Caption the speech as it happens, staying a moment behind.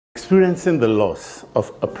Experiencing the loss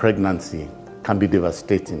of a pregnancy can be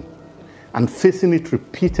devastating, and facing it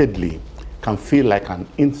repeatedly can feel like an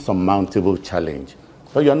insurmountable challenge.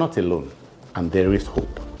 But you're not alone, and there is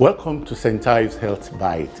hope. Welcome to St. Ives Health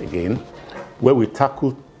Bite again, where we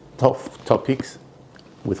tackle tough topics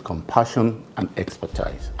with compassion and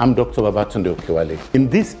expertise. I'm Dr. Babatunde Okewale. In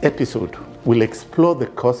this episode, we'll explore the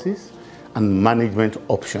causes and management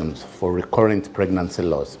options for recurrent pregnancy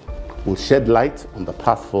loss. We'll shed light on the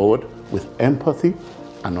path forward with empathy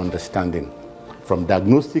and understanding. From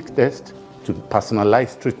diagnostic tests to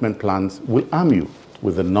personalized treatment plans, we'll arm you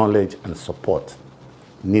with the knowledge and support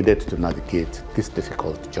needed to navigate this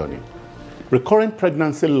difficult journey. Recurrent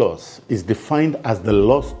pregnancy loss is defined as the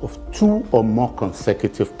loss of 2 or more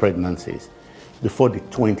consecutive pregnancies before the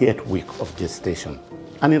 20th week of gestation,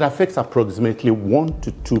 and it affects approximately 1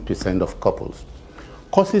 to 2% of couples.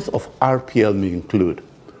 Causes of RPL may include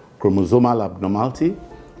chromosomal abnormality,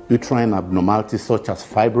 uterine abnormalities such as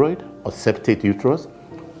fibroid or septate uterus,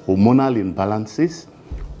 hormonal imbalances,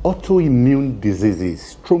 autoimmune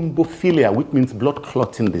diseases, thrombophilia, which means blood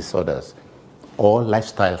clotting disorders, or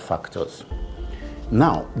lifestyle factors.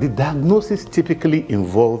 Now, the diagnosis typically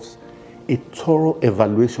involves a thorough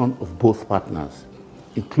evaluation of both partners,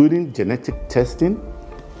 including genetic testing,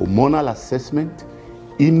 hormonal assessment,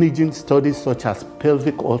 imaging studies such as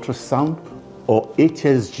pelvic ultrasound or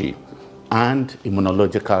HSG, and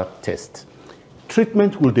immunological tests.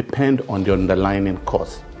 Treatment will depend on the underlying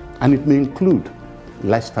cause, and it may include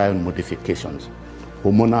lifestyle modifications,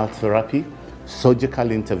 hormonal therapy,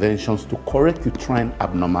 surgical interventions to correct uterine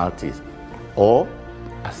abnormalities, or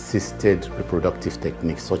assisted reproductive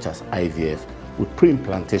techniques such as IVF with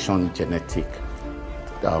pre-implantation genetic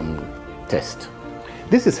test.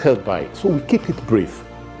 This is Health Bite, so we keep it brief.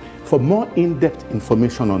 For more in-depth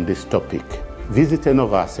information on this topic, visit any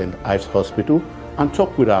of our St. Ives Hospital and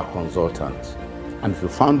talk with our consultants. And if you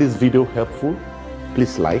found this video helpful,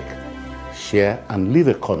 please like, share, and leave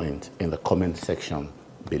a comment in the comment section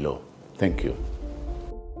below. Thank you.